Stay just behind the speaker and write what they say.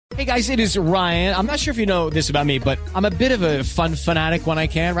Hey guys, it is Ryan. I'm not sure if you know this about me, but I'm a bit of a fun fanatic when I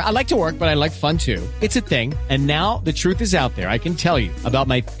can. I like to work, but I like fun too. It's a thing. And now the truth is out there. I can tell you about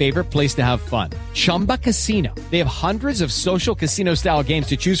my favorite place to have fun. Chumba Casino. They have hundreds of social casino style games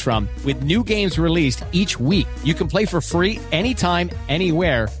to choose from with new games released each week. You can play for free anytime,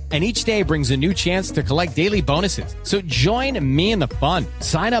 anywhere. And each day brings a new chance to collect daily bonuses. So join me in the fun.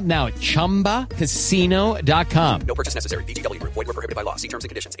 Sign up now at ChumbaCasino.com. No purchase necessary. VGW Group. Void where prohibited by law. See terms and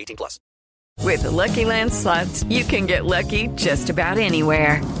conditions. 18+. With the Lucky Land Slots, you can get lucky just about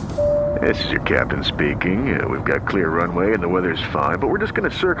anywhere. This is your captain speaking. We've got clear runway and the weather's fine, but we're just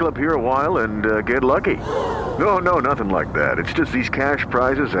going to circle up here a while and get lucky. No, nothing like that. It's just these cash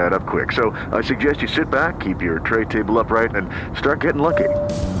prizes add up quick. So I suggest you sit back, keep your tray table upright, and start getting lucky.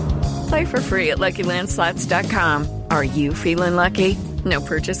 Play for free at LuckyLandSlots.com. Are you feeling lucky? No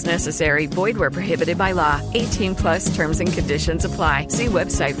purchase necessary. Void where prohibited by law. 18+ terms and conditions apply. See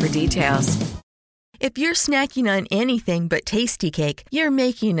website for details. If you're snacking on anything but Tasty Cake, you're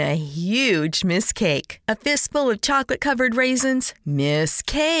making a huge mistake. A fistful of chocolate-covered raisins?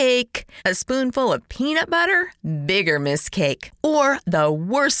 Mistake. A spoonful of peanut butter? Bigger mistake. Or the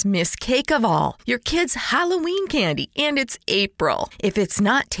worst mistake of all, your kid's Halloween candy, and it's April. If it's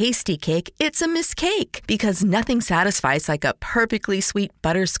not Tasty Cake, it's a mistake, because nothing satisfies like a perfectly sweet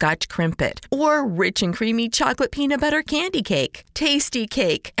butterscotch crimpet or rich and creamy chocolate peanut butter candy cake. Tasty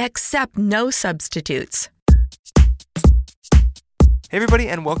Cake. Accept no substitutes. Hey everybody,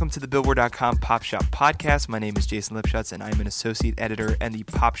 and welcome to the Billboard.com Pop Shop Podcast. My name is Jason Lipschutz, and I'm an associate editor and the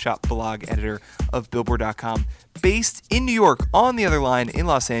Pop Shop blog editor of Billboard.com. Based in New York, on the other line in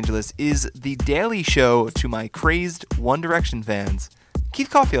Los Angeles, is the daily show to my crazed One Direction fans. Keith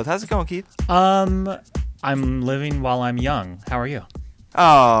Caulfield, how's it going, Keith? I'm living while I'm young. How are you?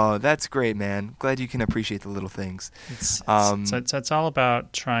 Oh, that's great, man. Glad you can appreciate the little things. It's all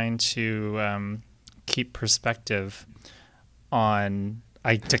about trying to keep perspective on.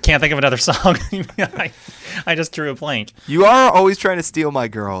 I can't think of another song. I just drew a blank. You are always trying to steal my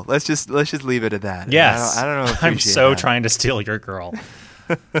girl. Let's just leave it at that. Yes, I don't know. I'm so trying to steal your girl.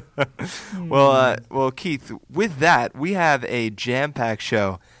 Well, Keith. With that, we have a jam-packed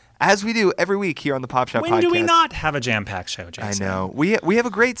show, as we do every week here on the Pop Shop Podcast. When do we not have a jam-packed show, Jason? I know. We have a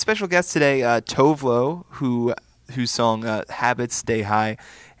great special guest today, Tove, whose song "Habits Stay High"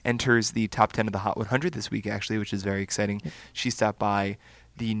 enters the top 10 of the Hot 100 this week, actually, which is very exciting. She stopped by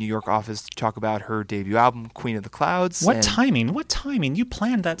the New York office to talk about her debut album, Queen of the Clouds. What timing? You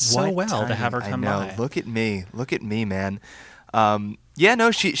planned that so well to have her come by. Look at me, man.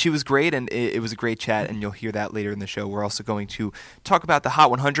 She was great, and it was a great chat, and you'll hear that later in the show. We're also going to talk about the Hot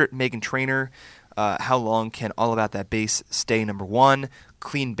 100, Meghan Trainor. How long can All About That Bass stay number one?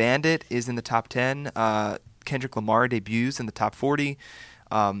 Clean Bandit is in the top 10. Kendrick Lamar debuts in the top 40.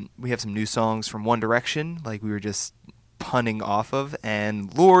 We have some new songs from One Direction, like we were just punning off of,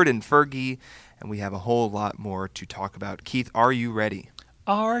 and Lorde and Fergie, and we have a whole lot more to talk about. Keith, are you ready?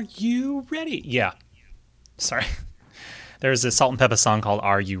 Are you ready? Yeah. Sorry. There's a Salt and Pepper song called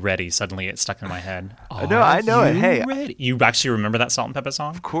 "Are You Ready?" Suddenly it stuck in my head. I know it. Hey, ready? You actually remember that Salt and Pepper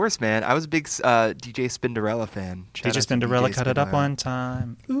song? Of course, man. I was a big DJ Spinderella fan. DJ Spinderella cut it up one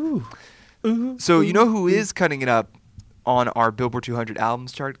time. Ooh. So you know who is cutting it up on our Billboard 200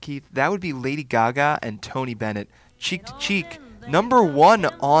 albums chart, Keith? That would be Lady Gaga and Tony Bennett, Cheek to Cheek, number one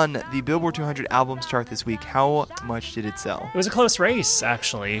on the Billboard 200 albums chart this week. How much did it sell? It was a close race,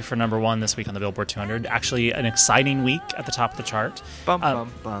 actually, for number one this week on the Billboard 200. Actually, an exciting week at the top of the chart.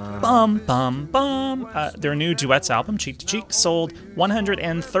 Bum. Their new duets album, Cheek to Cheek, sold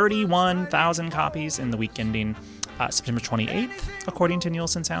 131,000 copies in the week ending September 28th, according to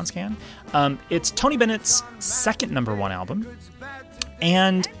Nielsen SoundScan. It's Tony Bennett's second number one album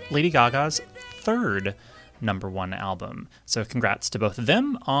and Lady Gaga's third number one album. So congrats to both of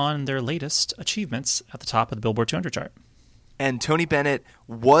them on their latest achievements at the top of the Billboard 200 chart. And Tony Bennett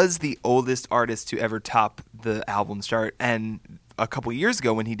was the oldest artist to ever top the albums chart, and a couple years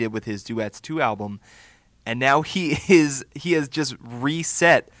ago when he did with his Duets 2 album, and now he has just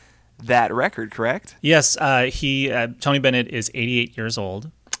reset that record, correct? Yes, Tony Bennett is 88 years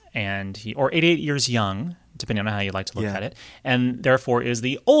old, or 88 years young, depending on how you like to look at it, and therefore is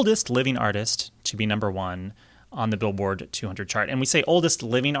the oldest living artist to be number one on the Billboard 200 chart. And we say oldest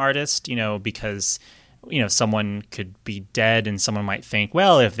living artist, because someone could be dead, and someone might think,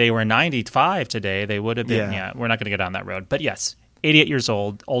 well, if they were 95 today, they would have been. Yeah, we're not going to get down that road, but yes, 88 years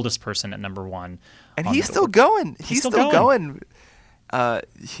old, oldest person at number one, and he's still going. He's still going.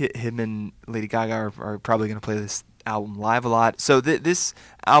 Him and Lady Gaga are probably going to play this album live a lot. So this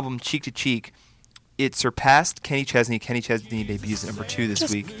album, Cheek to Cheek, it surpassed Kenny Chesney. Kenny Chesney debuts at number 2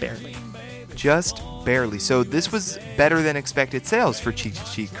 this week. Barely. Just barely. So this was better than expected sales for Cheek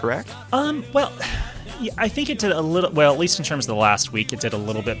to Cheek, correct? Well, yeah, I think it did a little, well, at least in terms of the last week, it did a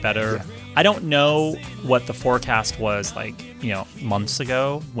little bit better. Yeah. I don't know what the forecast was months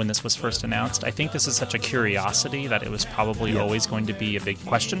ago when this was first announced. I think this is such a curiosity that it was probably always going to be a big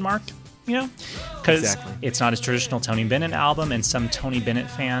question mark, because it's not a traditional Tony Bennett album, and some Tony Bennett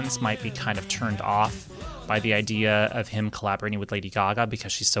fans might be kind of turned off by the idea of him collaborating with Lady Gaga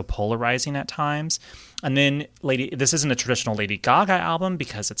because she's so polarizing at times. And then this isn't a traditional Lady Gaga album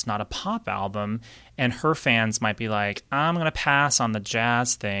because it's not a pop album, and her fans might be like, I'm going to pass on the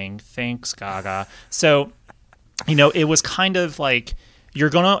jazz thing. Thanks, Gaga. So, it was kind of like you're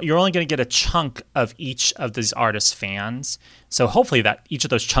only going to get a chunk of each of these artists' fans. So hopefully that each of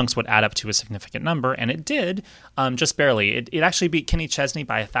those chunks would add up to a significant number, and it did, just barely. It actually beat Kenny Chesney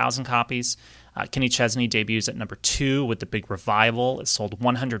by 1,000 copies. Kenny Chesney debuts at number 2 with the big revival. It sold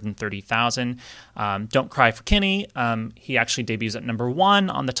 130,000. Don't Cry for Kenny. He actually debuts at number 1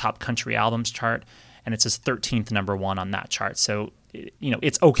 on the top country albums chart, and it's his 13th number 1 on that chart. So,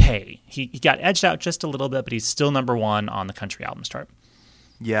 it's okay. He got edged out just a little bit, but he's still number 1 on the country albums chart.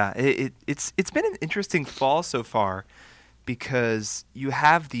 Yeah, it's been an interesting fall so far because you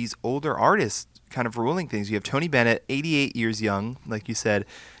have these older artists kind of ruling things. You have Tony Bennett, 88 years young, like you said,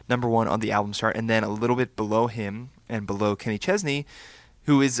 number 1 on the album chart, and then a little bit below him and below Kenny Chesney,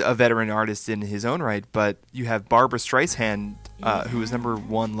 who is a veteran artist in his own right, but you have Barbra Streisand, who was number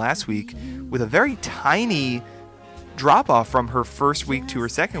 1 last week, with a very tiny drop-off from her first week to her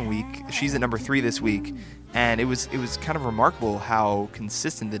second week. She's at number 3 this week, and it was kind of remarkable how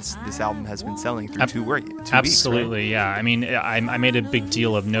consistent this album has been selling through 2 weeks. Absolutely, right? Yeah. I mean, I made a big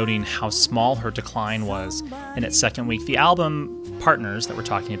deal of noting how small her decline was in its second week. The album Partners that we're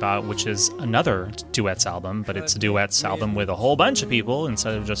talking about, which is another duets album, but it's a duets album with a whole bunch of people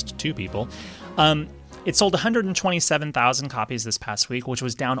instead of just 2 people. It sold 127,000 copies this past week, which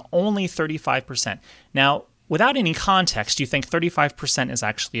was down only 35%. Now, without any context, you think 35% is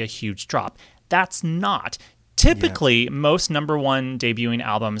actually a huge drop. That's not. Typically, most number 1 debuting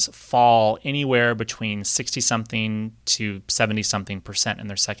albums fall anywhere between 60-something to 70-something% in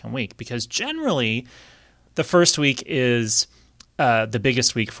their second week, because generally the first week is the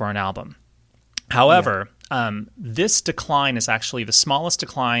biggest week for an album. However, this decline is actually the smallest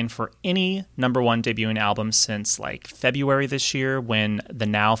decline for any number 1 debuting album since February this year, when the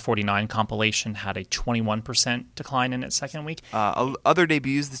Now 49 compilation had a 21% decline in its second week. Other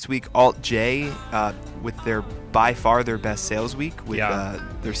debuts this week, Alt J, with by far their best sales week with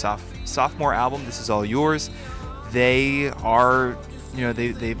their sophomore album, This Is All Yours. They are,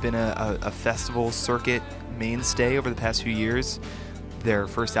 they've been a festival circuit mainstay over the past few years. Their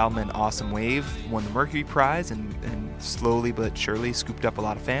first album, An Awesome Wave, won the Mercury Prize and slowly but surely scooped up a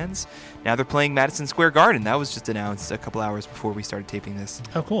lot of fans. Now they're playing Madison Square Garden. That was just announced a couple hours before we started taping this.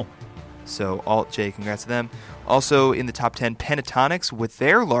 Oh, cool. So Alt J, congrats to them. Also in the top 10, Pentatonics with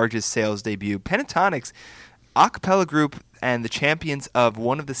their largest sales debut. Pentatonics, a cappella group and the champions of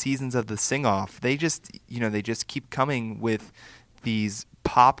one of the seasons of the Sing-Off. They just keep coming with these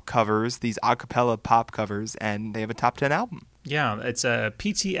pop covers, these a cappella pop covers, and they have a top 10 album. Yeah, it's a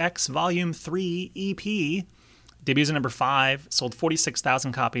PTX Volume 3 EP. Debuts at number 5, sold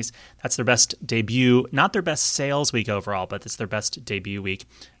 46,000 copies. That's their best debut, not their best sales week overall, but it's their best debut week.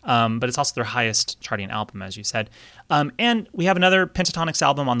 But it's also their highest charting album, as you said. And we have another Pentatonics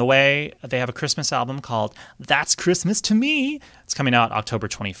album on the way. They have a Christmas album called That's Christmas to Me. It's coming out October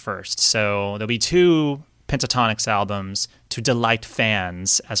 21st. So there'll be 2 Pentatonics albums to delight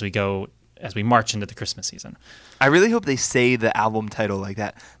fans as we march into the Christmas season. I really hope they say the album title like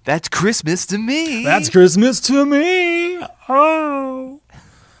that. That's Christmas to me. That's Christmas to me. Oh.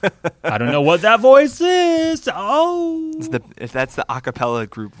 I don't know what that voice is. Oh. If that's the a cappella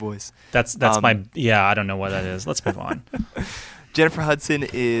group voice. That's I don't know what that is. Let's move on. Jennifer Hudson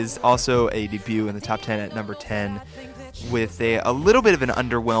is also a debut in the top 10 at number 10 with a little bit of an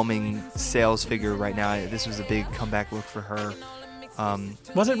underwhelming sales figure right now. This was a big comeback look for her.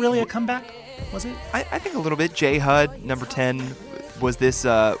 Was it really a comeback? Was it? I think a little bit. J Hud, number 10. Was this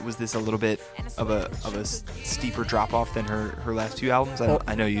a little bit of a steeper drop off than her last 2 albums?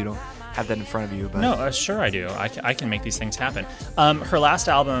 I know you don't have that in front of you, but no, sure I do. I can make these things happen. Her last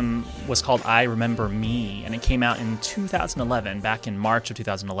album was called I Remember Me, and it came out in 2011, back in March of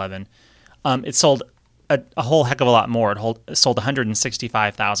 2011. It sold a whole heck of a lot more. It sold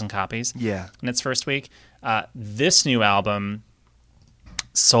 165,000 copies. Yeah. In its first week. This new album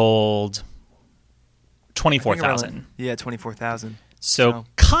sold 24,000. Yeah, 24,000. So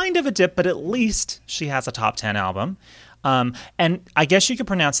kind of a dip, but at least she has a top 10 album. And I guess you could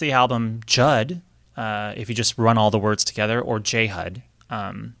pronounce the album Judd if you just run all the words together, or J-Hud.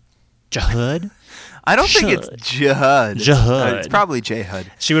 Jahud? I don't think it's Jahud. Jahud. It's probably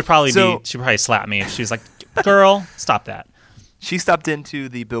J-Hud. She would probably slap me if she was like, girl, stop that. She stopped into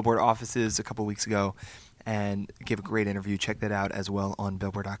the Billboard offices a couple weeks ago and gave a great interview. Check that out as well on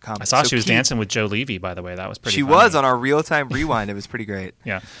Billboard.com. I saw she was dancing with Joe Levy, by the way. That was pretty funny. She was on our real-time rewind. It was pretty great.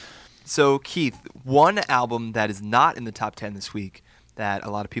 Yeah. So, Keith, one album that is not in the top 10 this week that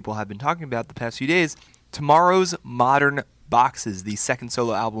a lot of people have been talking about the past few days, Tomorrow's Modern Boxes, the second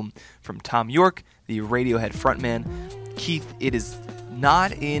solo album from Thom Yorke, the Radiohead frontman. Keith, it is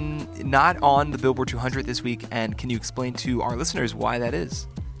not on the Billboard 200 this week, and can you explain to our listeners why that is?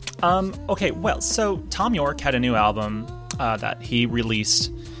 Okay, well, so Thom Yorke had a new album that he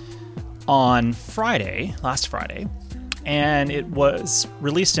released on last Friday, and it was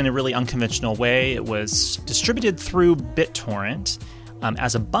released in a really unconventional way. It was distributed through BitTorrent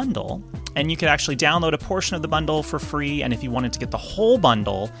as a bundle, and you could actually download a portion of the bundle for free, and if you wanted to get the whole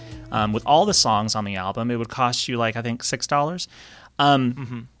bundle with all the songs on the album, it would cost you, I think, $6.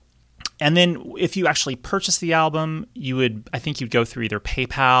 And then if you actually purchase the album, you'd go through either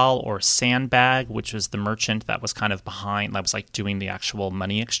PayPal or Sandbag, which was the merchant that was kind of behind, that was doing the actual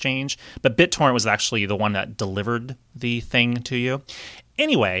money exchange. But BitTorrent was actually the one that delivered the thing to you.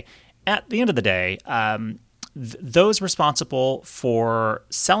 Anyway, at the end of the day, those responsible for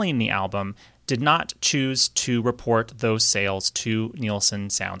selling the album did not choose to report those sales to Nielsen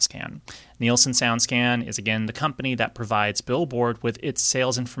SoundScan. Nielsen SoundScan is, again, the company that provides Billboard with its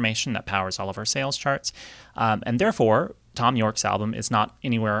sales information that powers all of our sales charts. And therefore, Thom Yorke's album is not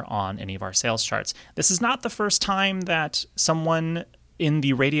anywhere on any of our sales charts. This is not the first time that someone in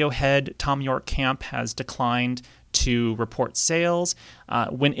the Radiohead Thom Yorke camp has declined to report sales.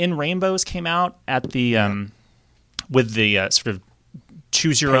 When In Rainbows came out at the with the sort of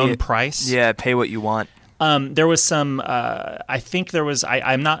choose your own price. Yeah, pay what you want. There was some. I think there was.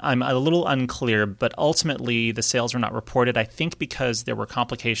 I'm a little unclear, but ultimately the sales were not reported. I think because there were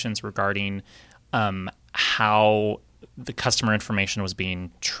complications regarding how the customer information was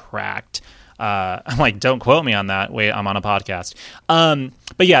being tracked. I'm like, don't quote me on that. Wait, I'm on a podcast.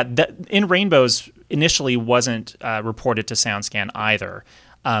 But yeah, In Rainbows initially wasn't reported to SoundScan either.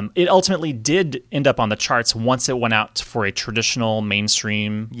 It ultimately did end up on the charts once it went out for a traditional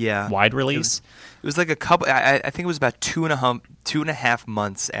mainstream wide release. It was like a couple. I think it was about 2.5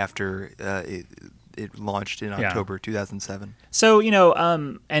 months after it launched in October 2007. So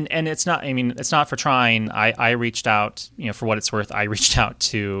and it's not. I mean, it's not for trying. I reached out. For what it's worth, I reached out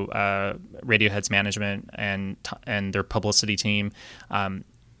to Radiohead's management and their publicity team,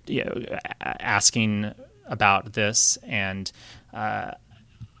 asking about this and.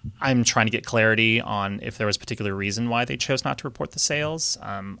 I'm trying to get clarity on if there was a particular reason why they chose not to report the sales.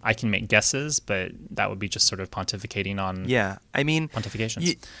 I can make guesses, but that would be just sort of pontificating on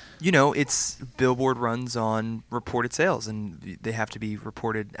pontifications. It's Billboard runs on reported sales, and they have to be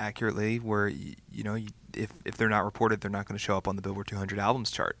reported accurately where, if they're not reported, they're not going to show up on the Billboard 200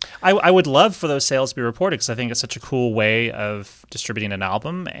 albums chart. I would love for those sales to be reported because I think it's such a cool way of distributing an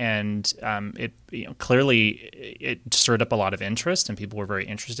album, and it clearly it stirred up a lot of interest, and people were very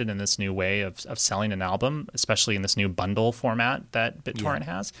interested in this new way of selling an album, especially in this new bundle format that BitTorrent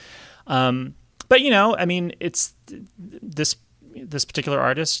has. But it's this particular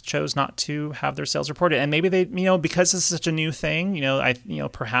artist chose not to have their sales reported, and maybe they, because this is such a new thing,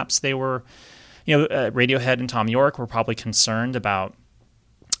 perhaps they were. Radiohead and Thom Yorke were probably concerned about,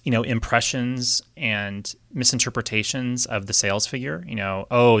 impressions and misinterpretations of the sales figure.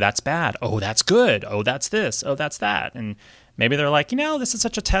 Oh, that's bad. Oh, that's good. Oh, that's this. Oh, that's that. And maybe they're like, this is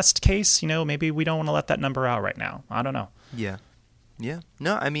such a test case. Maybe we don't want to let that number out right now. I don't know. Yeah.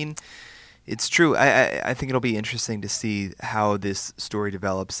 No, I mean, it's true. I think it'll be interesting to see how this story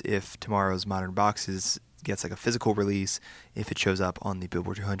develops if Tomorrow's Modern Boxes gets a physical release, if it shows up on the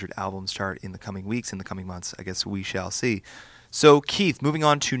Billboard 200 albums chart in the coming weeks, in the coming months. I guess we shall see. So, Keith, moving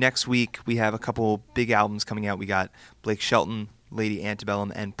on to next week, we have a couple big albums coming out. We got Blake Shelton, Lady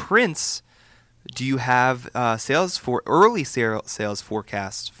Antebellum, and Prince. Do you have early sales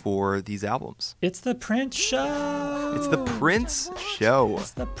forecasts for these albums? It's the Prince show. It's the Prince show.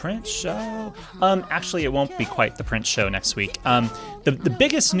 It's the Prince show. Actually, it won't be quite the Prince show next week. The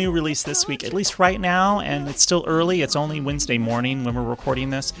biggest new release this week, at least right now, and it's still early. It's only Wednesday morning when we're recording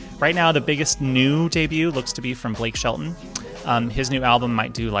this. Right now, the biggest new debut looks to be from Blake Shelton. His new album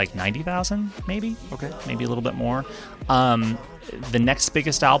might do 90,000, maybe. Okay. Maybe a little bit more. The next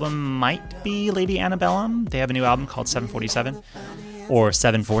biggest album might be Lady Antebellum. They have a new album called 747. or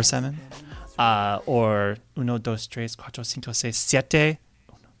 747, or uno, dos, tres, cuatro, cinco, seis, siete.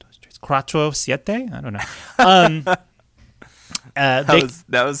 Uno, dos, tres, cuatro, siete? I don't know.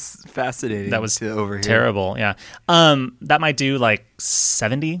 That was fascinating. That was to overhear. terrible. Yeah. That might do like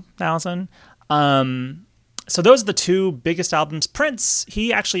 70,000. So those are the two biggest albums. Prince,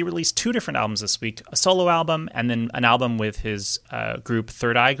 he actually released two different albums this week, a solo album and then an album with his group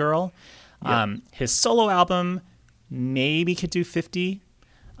Third Eye Girl. Yep. His solo album maybe could do 50.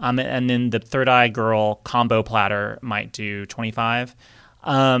 And then the Third Eye Girl combo platter might do 25.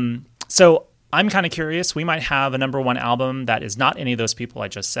 So I'm kind of curious. We might have a number one album that is not any of those people I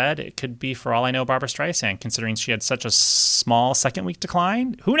just said. It could be, for all I know, Barbra Streisand, considering she had such a small second week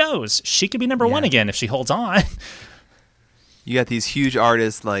decline. Who knows? She could be number one again if she holds on. You got these huge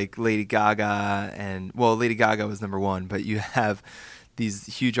artists like Lady Gaga, and Lady Gaga was number one, but you have these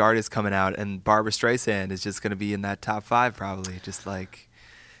huge artists coming out, and Barbra Streisand is just going to be in that top 5 probably. Just like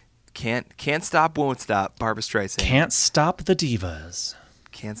can't stop, won't stop. Barbra Streisand can't stop the divas.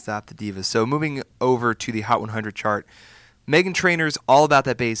 Can't stop the divas. So moving over to the Hot 100 chart, Meghan Trainor's All About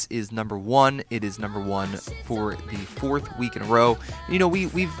That Bass is number one. It is number one for the 4th week in a row. You know,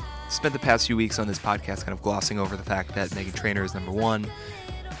 we've spent the past few weeks on this podcast kind of glossing over the fact that Meghan Trainor is number one.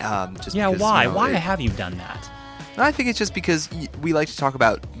 Because, why? You know, why have you done that? I think it's just because we like to talk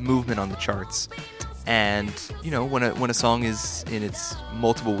about movement on the charts. And, you know, when a song is in its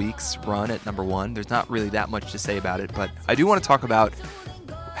multiple weeks run at number one, there's not really that much to say about it. But I do want to talk about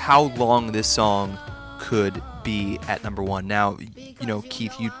how long this song could be at number one. Now, you know,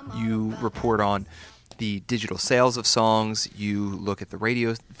 Keith, you report on the digital sales of songs. You look at the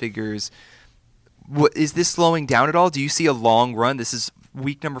radio figures. Is this slowing down at all? Do you see a long run? This is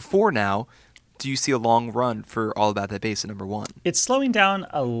week number 4 now. Do you see a long run for All About That Bass at number one? It's slowing down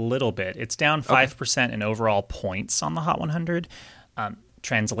a little bit. It's down 5% in overall points on the Hot 100.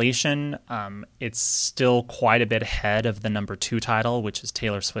 Translation, it's still quite a bit ahead of the number 2 title, which is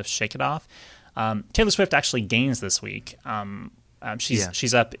Taylor Swift's Shake It Off. Taylor Swift actually gains this week.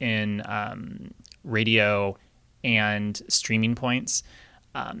 She's up in radio and streaming points.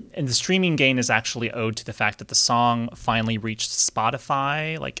 And the streaming gain is actually owed to the fact that the song finally reached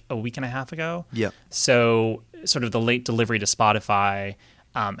Spotify like a week and a half ago. Yep. So sort of the late delivery to Spotify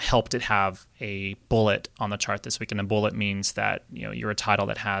helped it have a bullet on the chart this week. And a bullet means that, you know, you're a title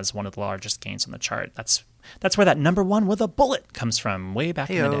that has one of the largest gains on the chart. That's where that number one with a bullet comes from, way back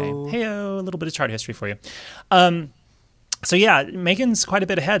in the day. Hey-o, a little bit of chart history for you. So yeah, Megan's quite a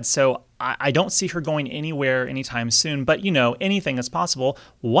bit ahead. So I don't see her going anywhere anytime soon. But, you know, anything is possible.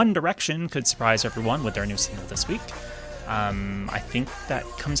 One Direction could surprise everyone with their new single this week. I think that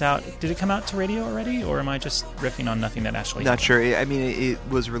comes out. Did it come out to radio already, or am I just riffing on nothing that actually? Not sure. I mean, it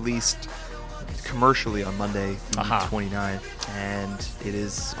was released commercially on Monday, the 29th, and it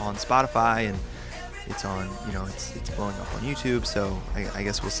is on Spotify, and it's on. You know, it's blowing up on YouTube. So I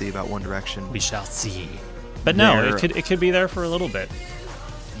guess we'll see about One Direction. We shall see. But no, it could be there for a little bit.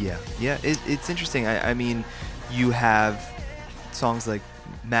 Yeah. It's interesting. I mean, you have songs like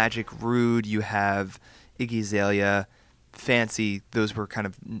Magic, Rude. You have Iggy Azalea, Fancy. Those were kind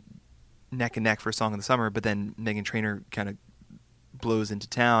of neck and neck for Song of the Summer. But then Meghan Trainor kind of blows into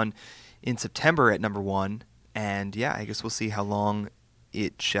town in September at number one. And yeah, I guess we'll see how long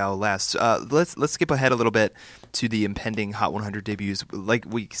it shall last. Let's skip ahead a little bit to the impending Hot 100 debuts. Like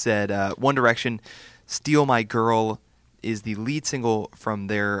we said, One Direction, Steal My Girl is the lead single from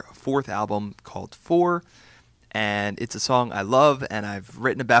their 4th album called 4, and it's a song I love, and I've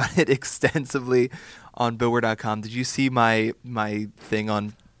written about it extensively on Billboard.com. Did you see my thing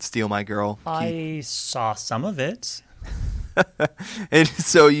on Steal My Girl, Keith? I saw some of it. And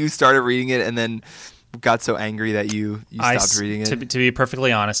so you started reading it and then got so angry that you stopped reading it? To be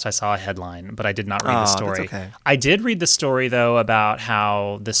perfectly honest, I saw a headline, but I did not read the story. That's okay. I did read the story, though, about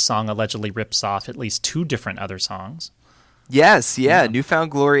how this song allegedly rips off at least 2 different other songs. Yes, yeah,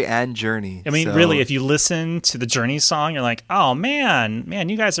 Newfound Glory and Journey. I mean, really, if you listen to the Journey song, you're like, oh, man,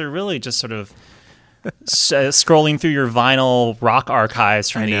 you guys are really just sort of scrolling through your vinyl rock archives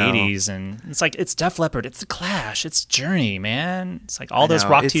from the 80s, and it's like, it's Def Leppard, it's The Clash, it's Journey, man. It's like all those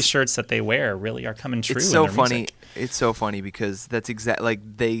rock t-shirts that they wear really are coming true. It's so in their funny. Music. It's so funny because that's exactly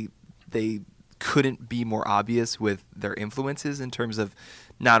like they couldn't be more obvious with their influences in terms of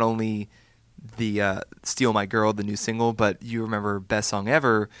not only the Steal My Girl, the new single, but you remember Best Song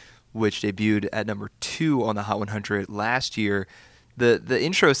Ever, which debuted at number 2 on the Hot 100 last year. The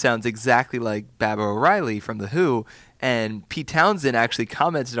intro sounds exactly like Baba O'Reilly from The Who, And Pete Townsend actually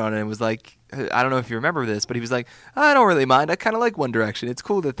commented on it and was like, I don't know if you remember this, but he was like, I don't really mind. I kind of like One Direction. It's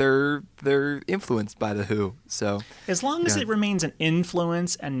cool that they're influenced by The Who. So as long as it remains an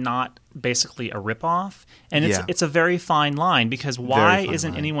influence and not basically a ripoff, and it's a very fine line, because why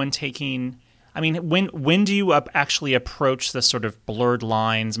isn't anyone taking? I mean, when do you actually approach the sort of blurred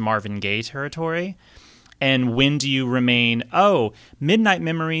lines Marvin Gaye territory? And when do you remain, Midnight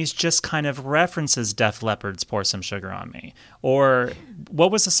Memories just kind of references Def Leppard's Pour Some Sugar on Me? Or what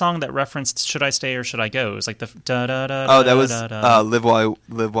was the song that referenced Should I Stay or Should I Go? It was like the da-da-da. Oh, that was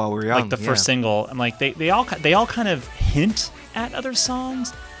Live While We're Young. Like the first single. I'm like, they all kind of hint at other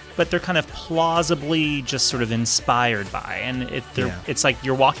songs, but they're kind of plausibly just sort of inspired by. And it's like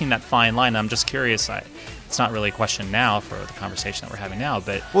you're walking that fine line. I'm just curious. It's not really a question now for the conversation that we're having now,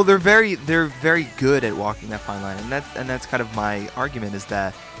 but they're very good at walking that fine line, and that's kind of my argument, is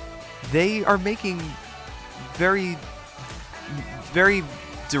that they are making very, very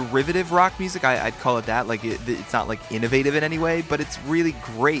derivative rock music. I'd call it that. Like it's not like innovative in any way, but it's really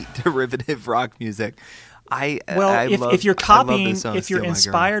great derivative rock music. If you're copying, if you're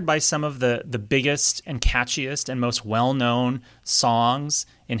inspired by some of the biggest and catchiest and most well-known songs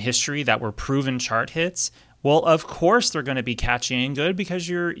in history that were proven chart hits, well, of course they're going to be catchy and good, because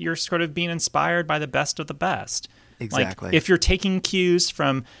you're sort of being inspired by the best of the best. Exactly. Like, if you're taking cues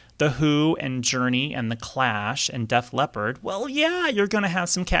from The Who and Journey and The Clash and Def Leppard, well, yeah, you're going to have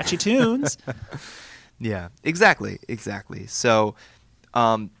some catchy tunes. Yeah, exactly. So,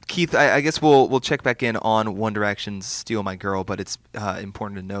 Keith, I guess we'll check back in on One Direction's "Steal My Girl," but it's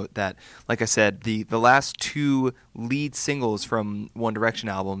important to note that, like I said, the last two lead singles from One Direction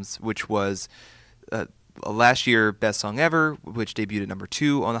albums, which was last year "Best Song Ever," which debuted at number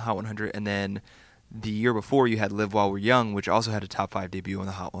 2 on the Hot 100, and then the year before you had "Live While We're Young," which also had a top 5 debut on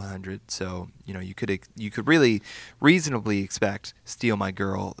the Hot 100. So you could really reasonably expect "Steal My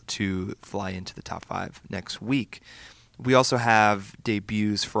Girl" to fly into the top 5 next week. We also have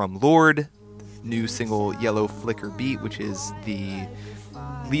debuts from Lorde, new single Yellow Flicker Beat, which is the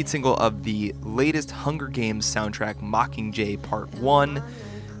lead single of the latest Hunger Games soundtrack, Mockingjay Part 1.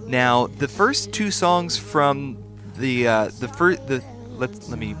 Now, the first two songs from let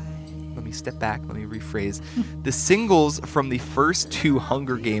me step back, let me rephrase. The singles from the first two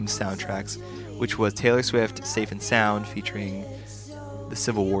Hunger Games soundtracks, which was Taylor Swift, Safe and Sound, featuring the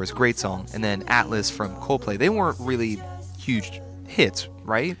Civil War's great song, and then Atlas from Coldplay, they weren't really huge hits,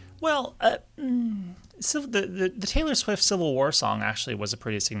 right? Well, so the Taylor Swift Civil War song actually was a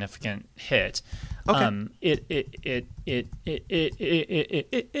pretty significant hit. Okay.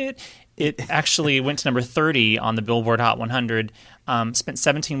 It actually went to number 30 on the Billboard Hot 100. Spent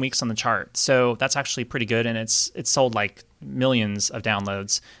 17 weeks on the chart, so that's actually pretty good, and it's sold like millions of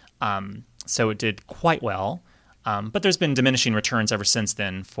downloads. So it did quite well. But there's been diminishing returns ever since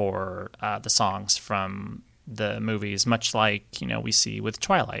then for the songs from the movies, much like we see with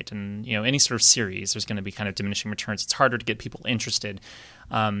Twilight and any sort of series. There's going to be kind of diminishing returns. It's harder to get people interested,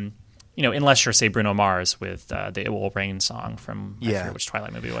 unless you're, say, Bruno Mars with the "It Will Rain" song from I forget which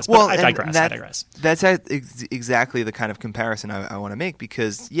Twilight movie it was. Well, but I digress. That's exactly the kind of comparison I want to make,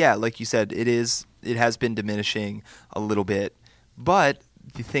 because like you said, it has been diminishing a little bit, but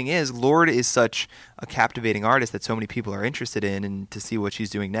the thing is, Lorde is such a captivating artist that so many people are interested in, and to see what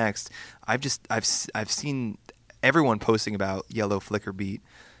she's doing next, I've seen everyone posting about Yellow Flicker Beat.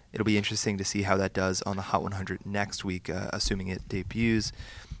 It'll be interesting to see how that does on the Hot 100 next week, assuming it debuts.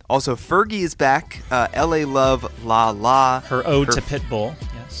 Also, Fergie is back. L.A. Love, La La. Her ode to Pitbull.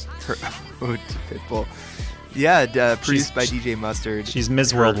 Yes. Her ode to Pitbull. Yeah, produced by DJ Mustard. She's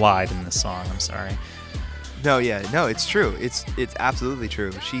Ms. Worldwide in this song. I'm sorry. No, it's true. It's absolutely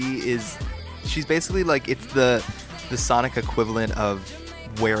true. She's basically like, it's the sonic equivalent of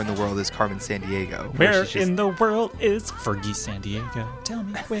Where in the World is Carmen Sandiego? Where in the world is Fergie Sandiego? Tell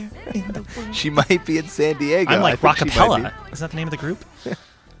me where in the world. She might be in San Diego. I'm like Rockapella. Is that the name of the group?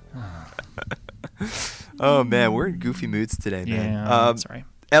 Oh man, we're in goofy moods today, man. Yeah, sorry.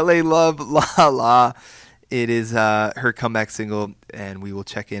 L.A. Love, La La. It is her comeback single, and we will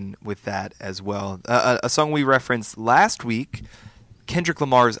check in with that as well. A song we referenced last week, Kendrick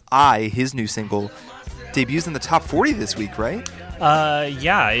Lamar's "I," his new single, debuts in the top 40 this week, right?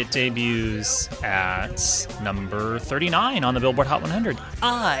 Yeah, it debuts at number 39 on the Billboard Hot 100.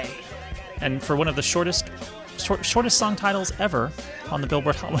 I. And for one of the shortest song titles ever on the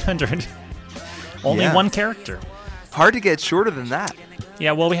Billboard Hot 100. Only one character. Hard to get shorter than that.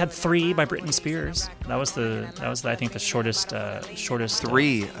 Yeah, well, we had 3 by Britney Spears. That was I think the shortest.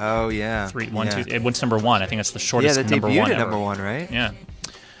 3. Oh yeah. 3. 1, 2. It went to number 1. I think it's the shortest that number 1 debuted ever. at number 1, right? Yeah.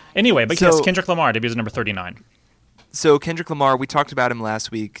 Anyway, but yes, Kendrick Lamar debuts at number 39. So Kendrick Lamar, we talked about him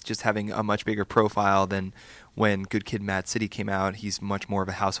last week, just having a much bigger profile than when Good Kid, Mad City came out. He's much more of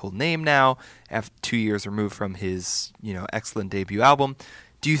a household name now, after 2 years removed from his, excellent debut album.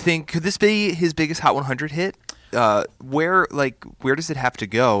 Do you think, could this be his biggest Hot 100 hit? Where does it have to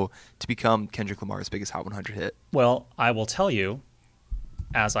go to become Kendrick Lamar's biggest Hot 100 hit? Well, I will tell you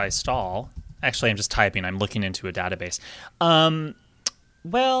as I stall. Actually, I'm just typing. I'm looking into a database.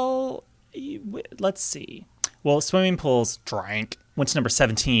 Well, let's see. Well, Swimming Pools went to number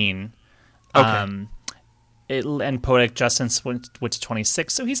 17. Okay. And Poetic Justice went to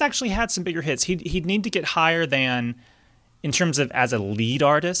 26. So he's actually had some bigger hits. He'd need to get higher than, in terms of as a lead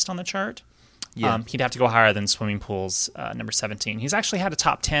artist on the chart. Yeah. He'd have to go higher than Swimming Pools, number 17. He's actually had a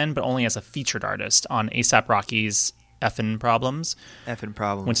top 10, but only as a featured artist on A$AP Rocky's Effin' Problems. Effin'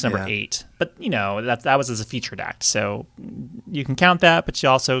 Problems. Went to number 8. But, that was as a featured act. So you can count that, but you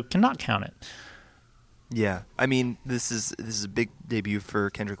also cannot count it. Yeah. I mean, this is a big debut for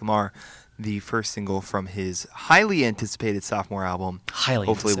Kendrick Lamar. The first single from his highly anticipated sophomore album.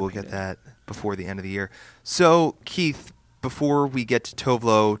 Hopefully we'll get that before the end of the year. So, Keith, before we get to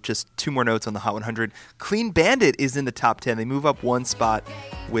Tove, just 2 more notes on the Hot 100. Clean Bandit is in the top 10. They move up 1 spot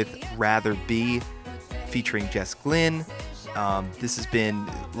with Rather Be, featuring Jess Glynn. This has been,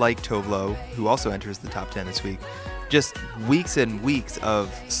 like Tove, who also enters the top 10 this week, just weeks and weeks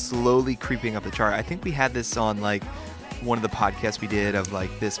of slowly creeping up the chart. I think we had this on, one of the podcasts we did of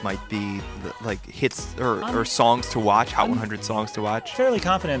this might be hits or songs to watch, Hot 100 songs to watch. Fairly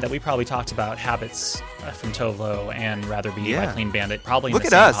confident that we probably talked about Habits from Tove and Rather Be by Clean Bandit probably in the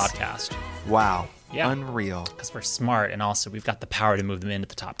same podcast. Wow. Yeah. Unreal. Because we're smart and also we've got the power to move them into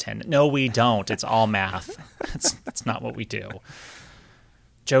the top 10. No, we don't. It's all math. That's not what we do.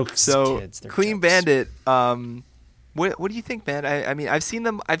 Jokes, so, kids. They're Clean jokes. Bandit, what do you think, man? I mean, I've seen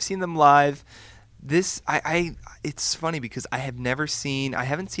them live. It's funny because I haven't seen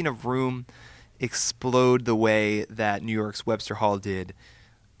a room explode the way that New York's Webster Hall did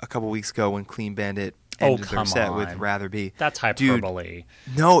a couple weeks ago when Clean Bandit ended their set with Rather Be. That's hyperbole.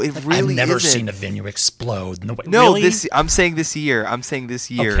 Dude, no, it really I've never isn't. seen a venue explode. No, really? Really? I'm saying this year.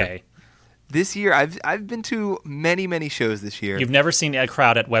 Okay. This year, I've been to many, many shows this year. You've never seen a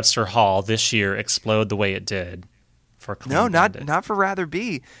crowd at Webster Hall this year explode the way it did. For Clean Bandit. not for Rather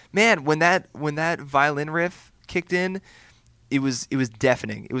Be. Man, when that violin riff kicked in, it was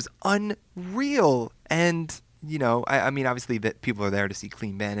deafening. It was unreal. And I mean, obviously that people are there to see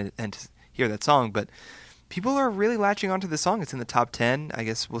Clean Bandit and to hear that song, but people are really latching onto the song. It's in the top 10. I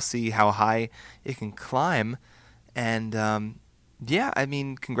guess we'll see how high it can climb. And I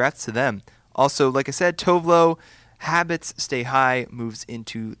mean, congrats to them. Also, like I said, Tove, Habits Stay High moves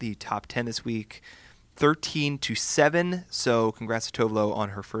into the top 10 this week. 13-7, so congrats to Tove on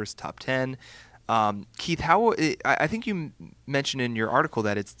her first top 10. Keith, I think you mentioned in your article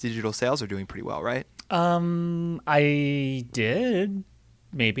that its digital sales are doing pretty well, right? I did,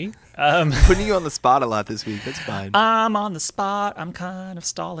 maybe. Putting you on the spot a lot this week. That's fine. I'm on the spot. I'm kind of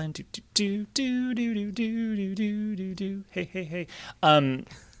stalling. Do do do do do do do do do. Hey.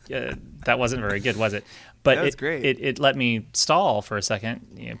 That wasn't very good, was it? But that was great. It let me stall for a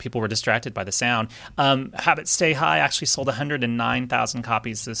second. People were distracted by the sound. Habits Stay High actually sold 109,000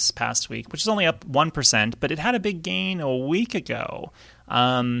 copies this past week, which is only up 1%, but it had a big gain a week ago.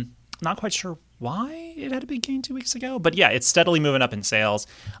 Not quite sure why it had a big gain 2 weeks ago, but yeah, it's steadily moving up in sales.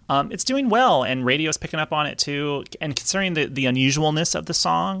 It's doing well, and radio's picking up on it too. And considering the unusualness of the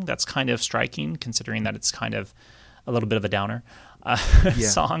song, that's kind of striking, considering that it's kind of a little bit of a downer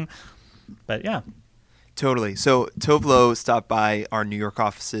song. But yeah. Totally. So Tove stopped by our New York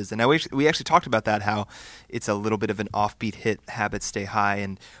offices, and we actually talked about that, how it's a little bit of an offbeat hit, Habits Stay High,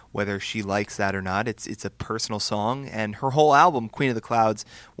 and whether she likes that or not. It's a personal song, and her whole album, Queen of the Clouds,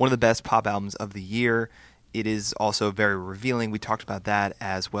 one of the best pop albums of the year. It is also very revealing. We talked about that,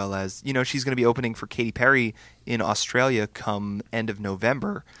 as well as, she's going to be opening for Katy Perry in Australia come end of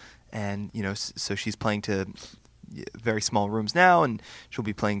November, and, so she's playing to very small rooms now, and she'll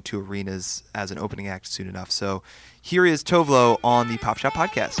be playing to arenas as an opening act soon enough. So here is Tove on the Pop Shop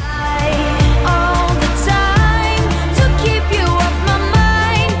Podcast.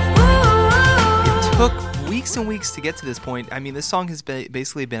 It took weeks and weeks to get to this point. I mean, this song has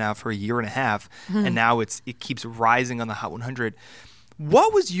basically been out for a year and a half, and now it keeps rising on the Hot 100.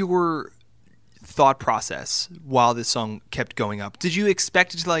 What was your thought process while this song kept going up? Did you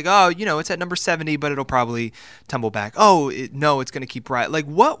expect it to it's at number 70, but it'll probably tumble back? No, it's going to keep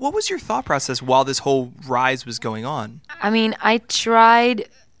rising. What was your thought process while this whole rise was going on? I mean, I tried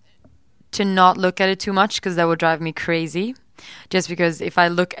to not look at it too much because that would drive me crazy. just because if I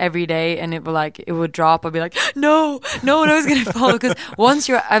look every day and it would drop, I'd be like, no, it's gonna fall. Because once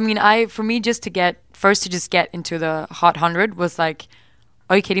for me, just to get into the Hot 100 was like,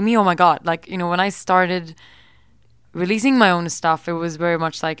 are you kidding me? Oh my God! Like, when I started releasing my own stuff, it was very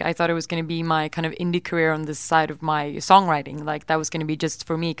much like I thought it was going to be my kind of indie career on this side of my songwriting. Like that was going to be just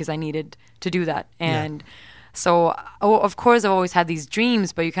for me because I needed to do that. And so, of course, I've always had these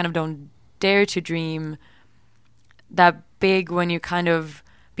dreams, but you kind of don't dare to dream that big when you're kind of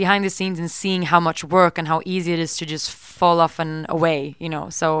behind the scenes and seeing how much work and how easy it is to just fall off and away,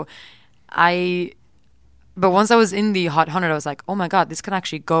 So but once I was in the Hot 100, I was like, oh my God, this can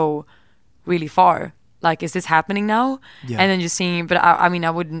actually go really far. Like, is this happening now? Yeah. And then just seeing, but I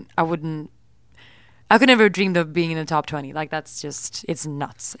could never have dreamed of being in the top 20. Like, that's just, it's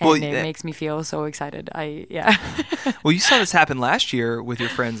nuts. And it makes me feel so excited. Well, you saw this happen last year with your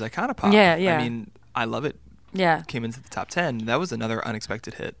friends Iconopop. Yeah. I mean, I love it. Yeah. Came into the top 10. That was another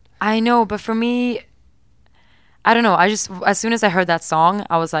unexpected hit. I know, but for me, I don't know. As soon as I heard that song,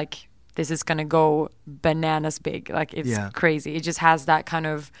 I was like, this is going to go bananas big. Like, it's crazy. It just has that kind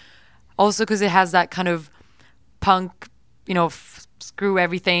of, also because it has that kind of punk, screw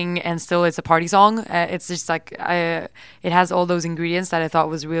everything and still it's a party song. It's just like, it has all those ingredients that I thought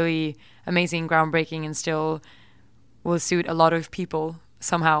was really amazing, groundbreaking, and still will suit a lot of people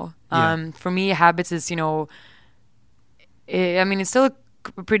somehow. For me, Habits is, it's still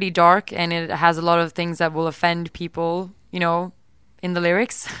pretty dark and it has a lot of things that will offend people, in the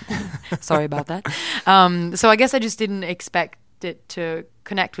lyrics. Sorry about that. So I guess I just didn't expect it to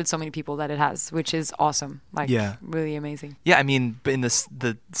connect with so many people that it has, which is awesome. Like, really amazing. Yeah, I mean, in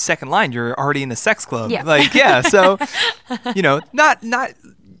the second line, you're already in a sex club. Yeah. Like, yeah, so, not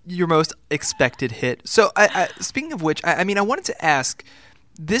your most expected hit. So, speaking of which, I wanted to ask,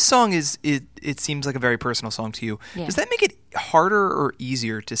 this song it seems like a very personal song to you. Yeah. Does that make it harder or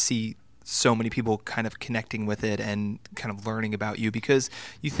easier to see so many people kind of connecting with it and kind of learning about you? Because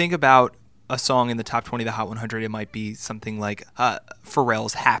you think about a song in the top 20 of the Hot 100, it might be something like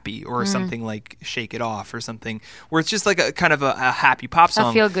Pharrell's Happy or something like Shake It Off or something where it's just like a kind of a happy pop song.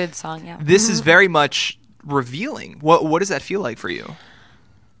 A feel-good song, yeah. This is very much revealing. What does that feel like for you?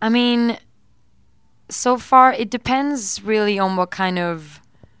 I mean, so far it depends really on what kind of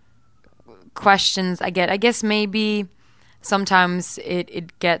questions I get. I guess maybe sometimes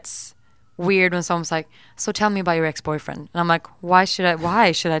it gets weird when someone's like, so tell me about your ex-boyfriend, and I'm like, why should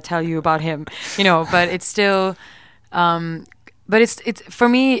I tell you about him, but it's still but it's for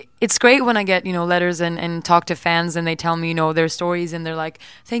me it's great when I get letters and talk to fans and they tell me their stories and they're like,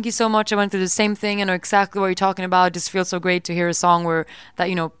 thank you so much, I went through the same thing, I know exactly what you're talking about, it just feels so great to hear a song where that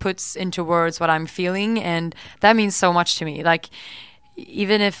puts into words what I'm feeling, and that means so much to me. Like,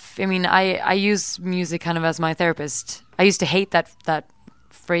 even if I use music kind of as my therapist. I used to hate that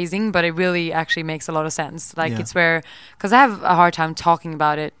phrasing, but it really actually makes a lot of sense. Like, it's where, because I have a hard time talking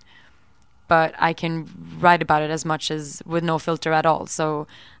about it, but I can write about it as much as with no filter at all. So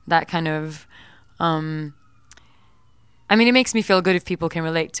that kind of, it makes me feel good if people can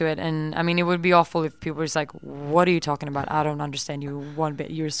relate to it. And it would be awful if people were just like, what are you talking about? I don't understand you one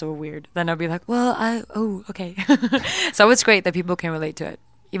bit. You're so weird. Then I'd be like, well, okay. So it's great that people can relate to it,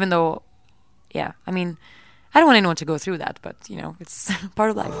 even though, I don't want anyone to go through that, but, it's part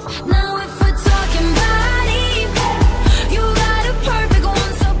of life. Now if we're talking body, you got a perfect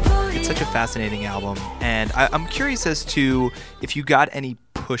one, so put It's such a fascinating album, and I'm curious as to if you got any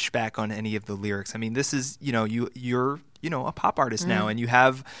pushback on any of the lyrics. I mean, this is, you're a pop artist now, and you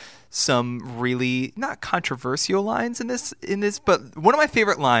have some really not controversial lines in this, but one of my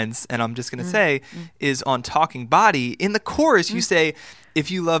favorite lines, and I'm just going to say, is on Talking Body. In the chorus, you say, if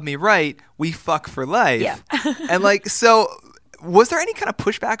you love me right, we fuck for life. Yeah. And so was there any kind of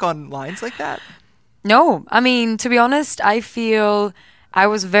pushback on lines like that? No. To be honest, I feel I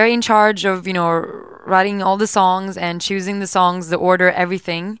was very in charge of, writing all the songs and choosing the songs, the order,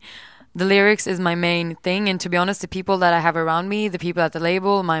 everything. The lyrics is my main thing. And to be honest, the people that I have around me, the people at the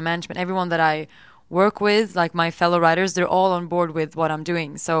label, my management, everyone that I work with, like my fellow writers, they're all on board with what I'm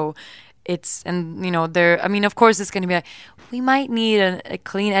doing. So it's, and they're, of course it's going to be like, we might need a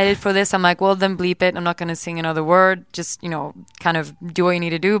clean edit for this. I'm like, well, then bleep it. I'm not going to sing another word. Just, kind of do what you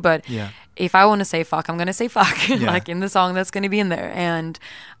need to do. But if I want to say fuck, I'm going to say fuck. Like in the song, that's going to be in there. And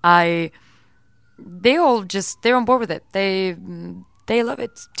they're on board with it. They love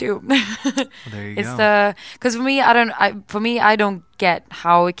it too. Well, there you it's go. Because for me, I don't get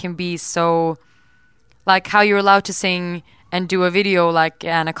how it can be so, like how you're allowed to sing and do a video like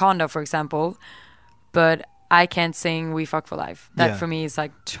Anaconda, for example, but I can't sing We Fuck for Life. That for me is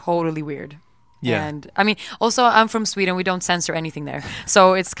like totally weird. Yeah. And I mean, also I'm from Sweden. We don't censor anything there.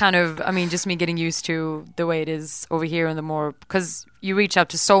 So it's kind of, I mean, just me getting used to the way it is over here and the more, because you reach out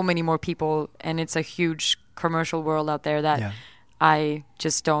to so many more people and it's a huge commercial world out there that I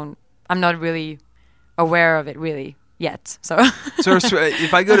just don't, I'm not really aware of it really yet. So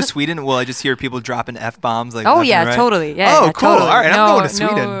if I go to Sweden, will I just hear people dropping F-bombs like oh left yeah, and right? totally. Yeah. Oh, yeah, cool. Totally. All right, I'm going to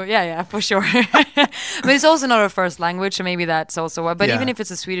Sweden. No, yeah, for sure. But it's also not our first language, so maybe that's also. But Yeah. even if it's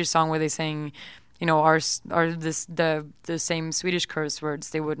a Swedish song where they sing, you know, the same Swedish curse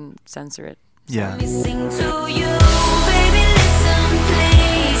words, they wouldn't censor it. Yeah. Sing to you, baby, listen,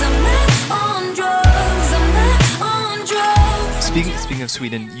 please. I'm not on drugs. I'm not on drugs. Speaking of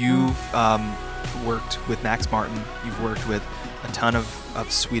Sweden, you've worked with Max Martin. You've worked with a ton of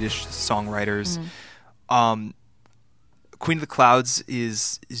Swedish songwriters. Queen of the Clouds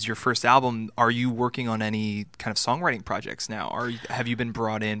is your first album. Are you working on any kind of songwriting projects now? Have you been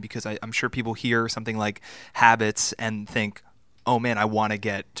brought in? Because I'm sure people hear something like Habits and think, oh man, I want to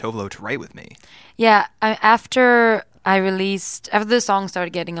get Tove to write with me. Yeah, after the song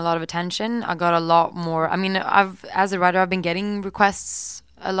started getting a lot of attention, I got a lot more. I mean, as a writer, I've been getting requests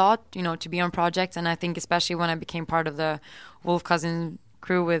a lot, you know, to be on projects, and I think especially when I became part of the Wolf Cousin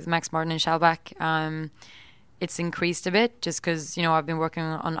crew with Max Martin and Shellback, it's increased a bit just because, you know, I've been working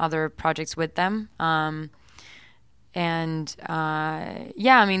on other projects with them. Yeah,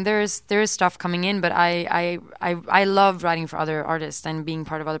 I mean, there is stuff coming in, but I love writing for other artists and being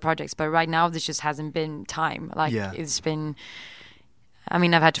part of other projects. But right now, this just hasn't been time. Like it's been. I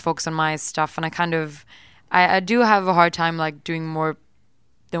mean, I've had to focus on my stuff, and I do have a hard time like doing more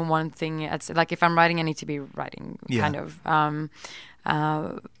than one thing. It's like if I'm writing, I need to be writing, kind of.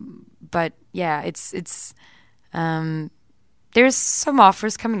 But yeah, it's. There's some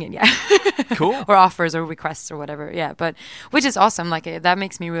offers coming in, yeah. Cool. Or offers or requests or whatever, yeah. But which is awesome. Like that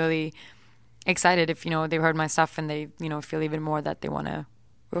makes me really excited if, you know, they heard my stuff and they, you know, feel even more that they want to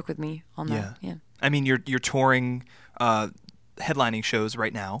work with me on that. Yeah. I mean, you're touring, headlining shows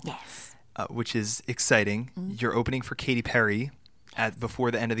right now. Yes. Which is exciting. You're opening for Katy Perry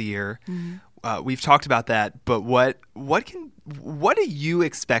before the end of the year. We've talked about that, but what are you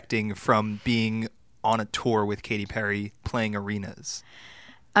expecting from being on a tour with Katy Perry playing arenas?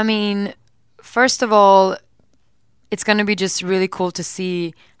 I mean, first of all, it's going to be just really cool to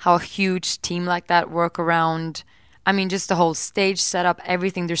see how a huge team like that work around. I mean, just the whole stage setup,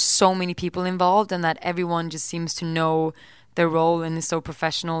 everything. There's so many people involved, and that everyone just seems to know their role and is so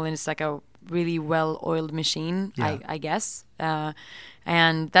professional, and it's like a really well-oiled machine, I guess.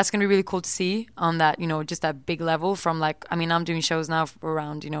 And that's going to be really cool to see on that, you know, just that big level from like, I mean, I'm doing shows now for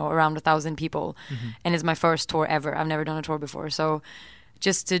around 1,000 people, and it's my first tour ever. I've never done a tour before. So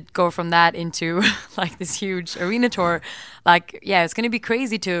just to go from that into like this huge arena tour, like, yeah, it's going to be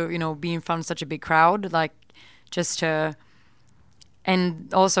crazy to, you know, be in front of such a big crowd, like just to,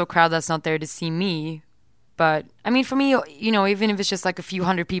 and also a crowd that's not there to see me. But I mean, for me, you know, even if it's just like a few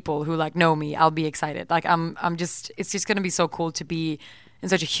hundred people who like know me, I'll be excited. Like it's just gonna be so cool to be in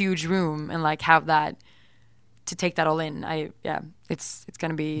such a huge room and like have that, to take that all in. It's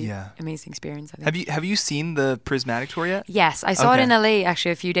gonna be amazing experience, I think. Have you seen the Prismatic tour yet? Yes, I saw it in LA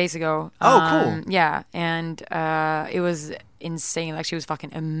actually a few days ago. Oh, cool. Yeah, and it was insane. Like she was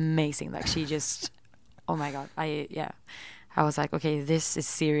fucking amazing. Like she just, oh my god, I was like, okay, this is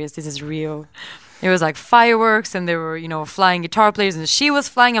serious. This is real. It was like fireworks, and there were, you know, flying guitar players, and she was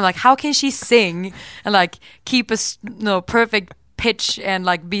flying. I'm like, how can she sing and like keep a perfect pitch and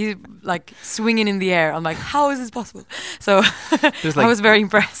like be like swinging in the air? I'm like, how is this possible? So I was very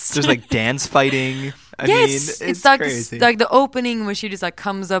impressed. There's like dance fighting. I mean, it's like crazy. like the opening where she just like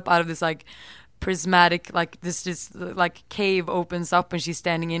comes up out of this like prismatic, like this just like cave opens up, and she's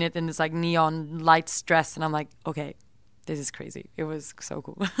standing in it in this like neon lights dress, and I'm like, okay, this is crazy. It was so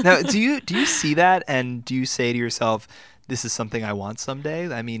cool. Now, do you see that, and do you say to yourself, this is something I want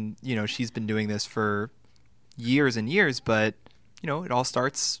someday? I mean, you know, she's been doing this for years and years, but, you know, it all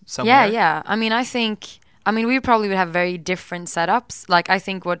starts somewhere. Yeah. I mean, we probably would have very different setups. Like, I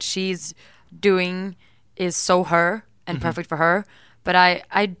think what she's doing is so her and perfect for her. But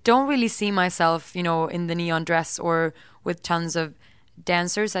I don't really see myself, you know, in the neon dress or with tons of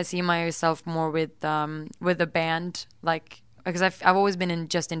dancers. I see myself more with a band, like, because I've always been in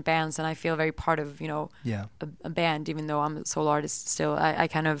bands, and I feel very part of, you know, a band, even though I'm a solo artist still. I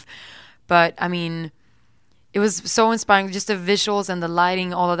kind of, but I mean, it was so inspiring, just the visuals and the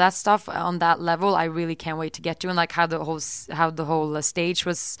lighting, all of that stuff on that level. I really can't wait to get to, and like how the whole stage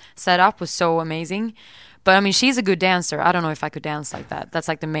was set up was so amazing. But I mean, she's a good dancer. I don't know if I could dance like that. That's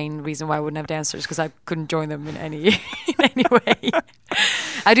like the main reason why I wouldn't have dancers, because I couldn't join them in any in any way.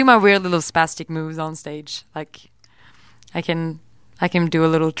 I do my weird little spastic moves on stage. Like I can do a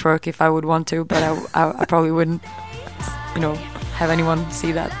little twerk if I would want to, but I probably wouldn't, have anyone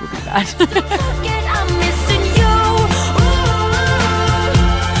see that. Would be bad. Forget I'm missing you.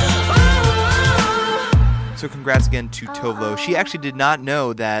 So congrats again to Tove. She actually did not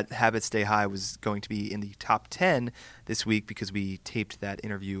know that Habits Stay High was going to be in the top 10 this week because we taped that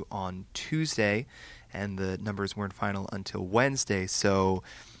interview on Tuesday, and the numbers weren't final until Wednesday. So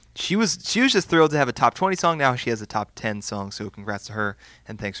she was just thrilled to have a top 20 song. Now she has a top 10 song. So congrats to her,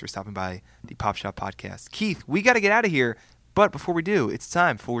 and thanks for stopping by the Pop Shop Podcast. Keith, we got to get out of here, but before we do, it's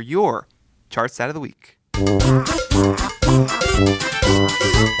time for your Chart Stat of the Week.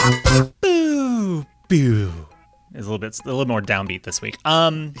 Boo, boo. It's a little more downbeat this week.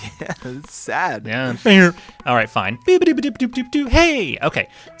 Yeah, it's sad. Yeah. All right, fine. Hey, okay.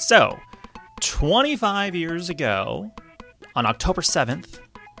 So, 25 years ago, on October 7th,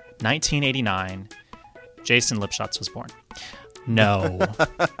 1989, Jason Lipschutz was born. No.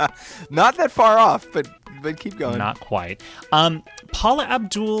 Not that far off, but keep going. Not quite. Paula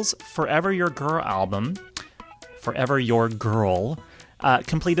Abdul's Forever Your Girl album, Forever Your Girl,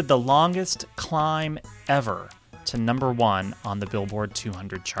 completed the longest climb ever to number 1 on the Billboard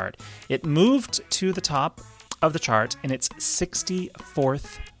 200 chart. It moved to the top of the chart in its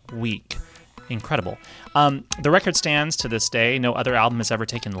 64th week. Incredible. The record stands to this day. No other album has ever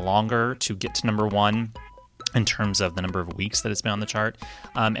taken longer to get to number 1 in terms of the number of weeks that it's been on the chart.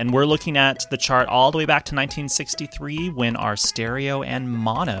 And we're looking at the chart all the way back to 1963 when our stereo and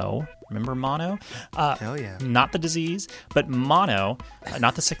mono, remember mono? Hell yeah. Not the disease, but mono,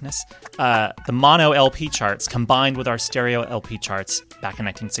 not the sickness. The mono LP charts combined with our stereo LP charts back in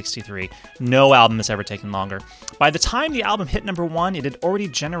 1963. No album has ever taken longer. By the time the album hit number 1, it had already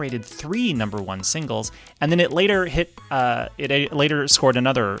generated 3 number 1 singles, and then it later scored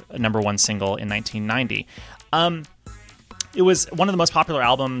another number 1 single in 1990. It was one of the most popular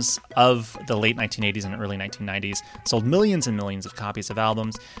albums of the late 1980s and early 1990s. Sold millions and millions of copies of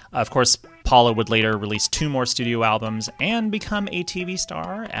albums. Of course, Paula would later release 2 more studio albums and become a TV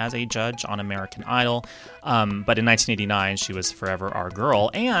star as a judge on American Idol. But in 1989, she was forever our girl.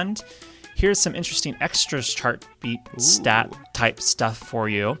 And here's some interesting extras chart beat stat type stuff for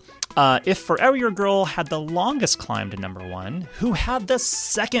you. If Forever Your Girl had the longest climb to number 1, who had the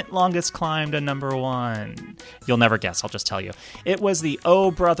second longest climb to number 1? You'll never guess, I'll just tell you. It was the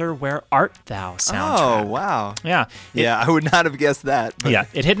Oh Brother, Where Art Thou soundtrack. Oh, wow. Yeah. I would not have guessed that. But. Yeah,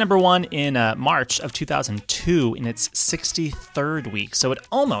 it hit number 1 in March of 2002 in its 63rd week, so it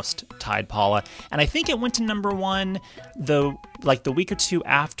almost tied Paula. And I think it went to number 1 the week or two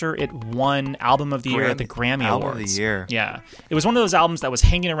after it won Album of the Year at the Grammy Album Awards. of the Year. Yeah. It was one of those albums that was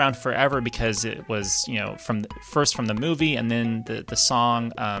hanging around forever because it was, from the movie, and then the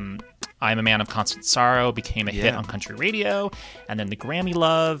song I'm a Man of Constant Sorrow became a hit on country radio, and then the Grammy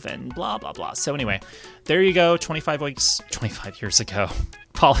Love and blah, blah, blah. So anyway, there you go. 25 years ago,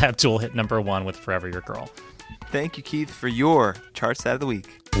 Paula Abdul hit number 1 with Forever Your Girl. Thank you, Keith, for your Chart Stat of the Week.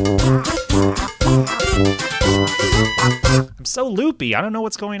 I'm so loopy. I don't know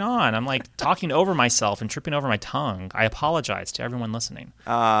what's going on. I'm like talking over myself and tripping over my tongue. I apologize to everyone listening.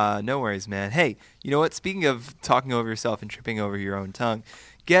 No worries, man. Hey, you know what? Speaking of talking over yourself and tripping over your own tongue,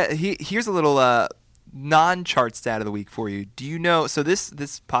 here's a little non-chart stat of the week for you. Do you know? So this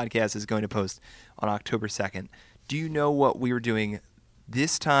podcast is going to post on October 2nd. Do you know what we were doing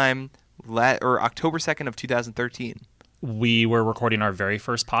this time, or October 2nd of 2013? We were recording our very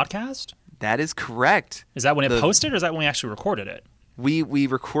first podcast? That is correct. Is that when it posted, or is that when we actually recorded it? We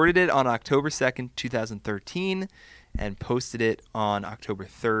recorded it on October 2nd, 2013, and posted it on October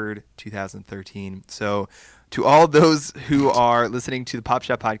 3rd, 2013. So to all those who are listening to the Pop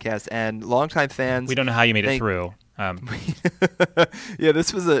Shop Podcast and longtime fans... We don't know how you made it through. Yeah,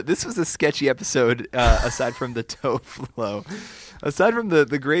 this was a sketchy episode, aside from the Tove. Aside from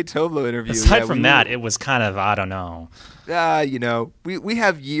the great Tove interview. Aside from that, it was kind of, I don't know. We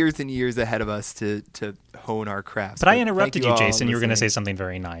have years and years ahead of us to hone our craft. But I interrupted you, Jason. You were going to say something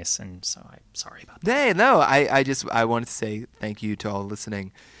very nice, and so I'm sorry about that. Hey, no, I wanted to say thank you to all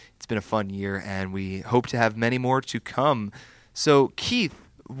listening. It's been a fun year, and we hope to have many more to come. So, Keith,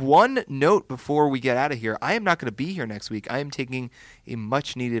 one note before we get out of here. I am not going to be here next week. I am taking a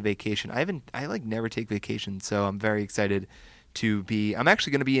much-needed vacation. I never take vacations, so I'm very excited I'm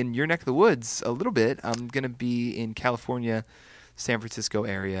actually going to be in your neck of the woods a little bit. I'm going to be in California San Francisco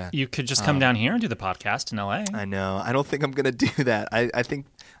area. You could just come down here and do the podcast in LA. I know. I don't think I'm gonna do that. I think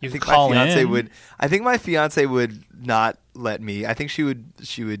You I think call my fiance in. would. I think my fiance would not let me. I think she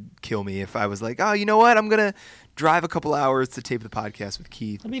would kill me if I was like, oh, you know what? I'm gonna drive a couple hours to tape the podcast with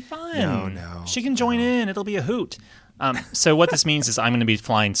Keith. It'll be fun. No. She can join in. It'll be a hoot. So what this means is I'm going to be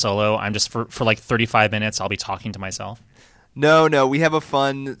flying solo. I'm just for like 35 minutes. I'll be talking to myself. No. We have a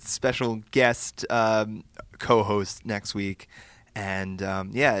fun special guest co-host next week. And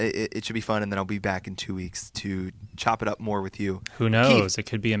it should be fun. And then I'll be back in 2 weeks to chop it up more with you. Who knows? Keith. It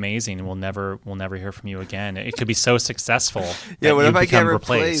could be amazing, and we'll never hear from you again. It could be so successful. Yeah, what that if you I get become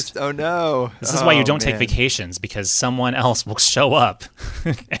replaced? Oh no! This is why you Oh, don't take man. vacations, because someone else will show up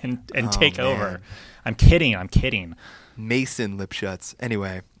and take man. over. I'm kidding. Mason Lipschutz.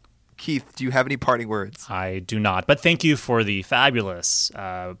 Anyway, Keith, do you have any parting words? I do not. But thank you for the fabulous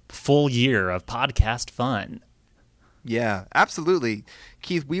full year of podcast fun. Yeah, absolutely,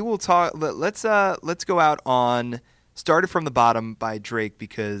 Keith. We will talk. Let's go out on "Started from the Bottom" by Drake,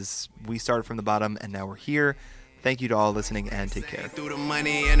 because we started from the bottom and now we're here. Thank you to all listening, and take care. Through the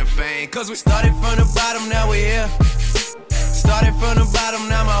money and the fame, 'cause we started from the bottom, now we're here. Started from the bottom,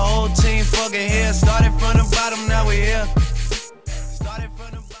 now my whole team fucking here. Started from the bottom, now we're here. Started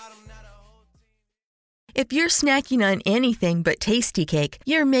from the bottom, now the whole team. If you're snacking on anything but tasty cake,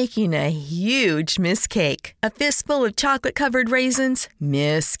 you're making a huge mistake. A fistful of chocolate-covered raisins?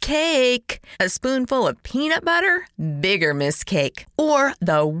 Mistake. A spoonful of peanut butter? Bigger mistake. Or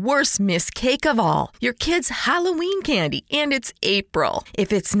the worst mistake of all, your kid's Halloween candy, and it's April.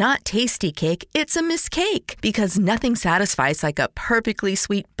 If it's not tasty cake, it's a mistake, because nothing satisfies like a perfectly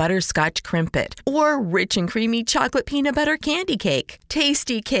sweet butterscotch crimpet or rich and creamy chocolate peanut butter candy cake.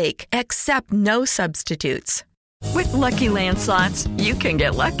 Tasty cake, accept no substitutes. With Lucky Land Slots, you can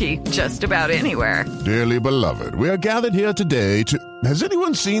get lucky just about anywhere. Dearly beloved, we are gathered here today to... Has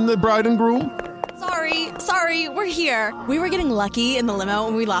anyone seen the bride and groom? Sorry, we're here. We were getting lucky in the limo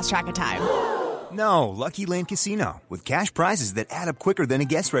and we lost track of time. No, Lucky Land Casino, with cash prizes that add up quicker than a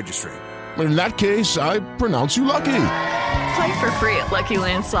guest registry. In that case, I pronounce you lucky. Play for free at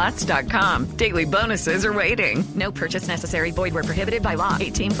LuckyLandSlots.com. Daily bonuses are waiting. No purchase necessary. Void where prohibited by law.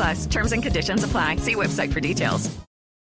 18+. Terms and conditions apply. See website for details.